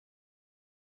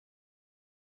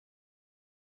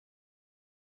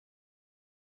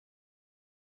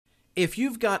If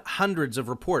you've got hundreds of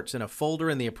reports in a folder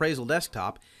in the Appraisal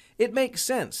Desktop, it makes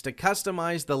sense to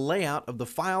customize the layout of the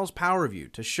Files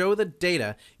PowerView to show the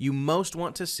data you most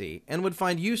want to see and would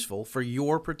find useful for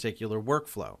your particular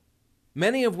workflow.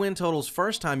 Many of WinTotal's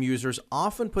first-time users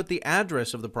often put the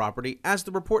address of the property as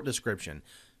the report description,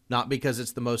 not because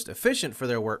it's the most efficient for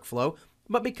their workflow,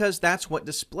 but because that's what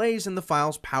displays in the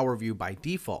Files PowerView by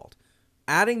default.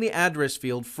 Adding the address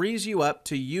field frees you up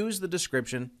to use the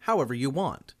description however you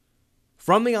want.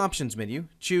 From the Options menu,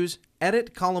 choose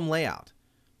Edit Column Layout.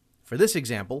 For this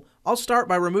example, I'll start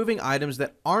by removing items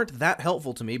that aren't that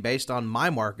helpful to me based on my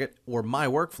market or my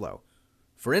workflow.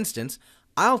 For instance,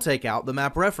 I'll take out the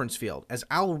map reference field, as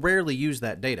I'll rarely use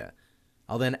that data.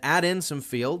 I'll then add in some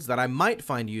fields that I might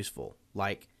find useful,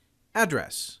 like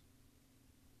address,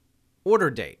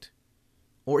 order date,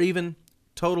 or even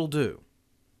total due.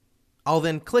 I'll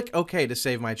then click OK to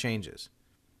save my changes.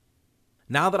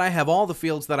 Now that I have all the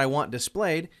fields that I want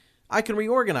displayed, I can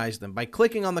reorganize them by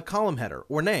clicking on the column header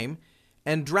or name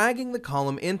and dragging the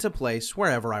column into place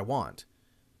wherever I want.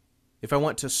 If I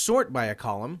want to sort by a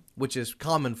column, which is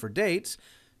common for dates,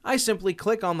 I simply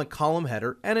click on the column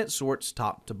header and it sorts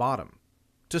top to bottom.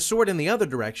 To sort in the other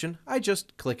direction, I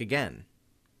just click again.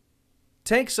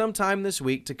 Take some time this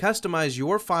week to customize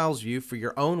your files view for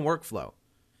your own workflow.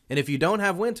 And if you don't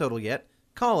have WinTotal yet,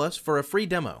 call us for a free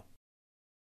demo.